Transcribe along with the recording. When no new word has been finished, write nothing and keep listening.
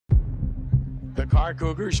The Karr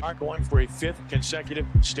Cougars are going for a 5th consecutive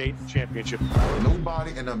state championship.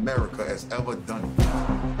 Nobody in America has ever done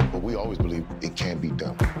it. But we always believe it can be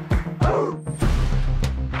done.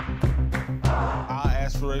 Our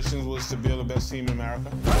aspirations was to build the best team in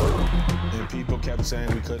America. And people kept saying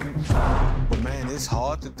we couldn't. But man, it's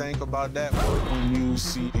hard to think about that when you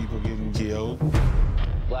see people getting killed.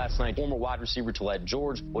 Last night, former wide receiver Taled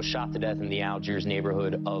George was shot to death in the Algiers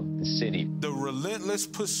neighborhood of the city. The relentless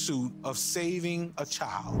pursuit of saving a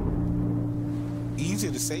child. Easy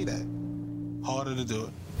to say that, harder to do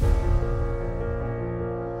it.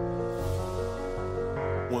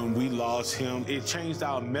 When we lost him, it changed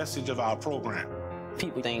our message of our program.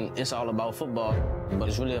 People think it's all about football, but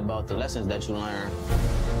it's really about the lessons that you learn.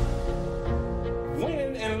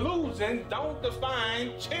 Winning and losing don't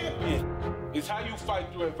define champion. It's how you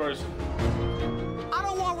fight through adversity. I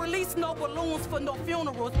don't want to release no balloons for no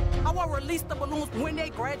funerals. I want to release the balloons when they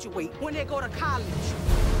graduate, when they go to college.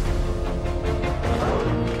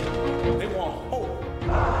 They want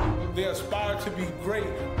hope. They aspire to be great.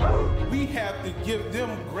 We have to give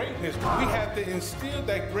them greatness. We have to instill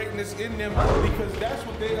that greatness in them because that's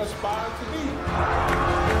what they aspire to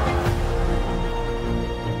be.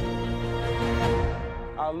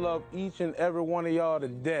 I love each and every one of y'all to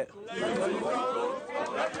death.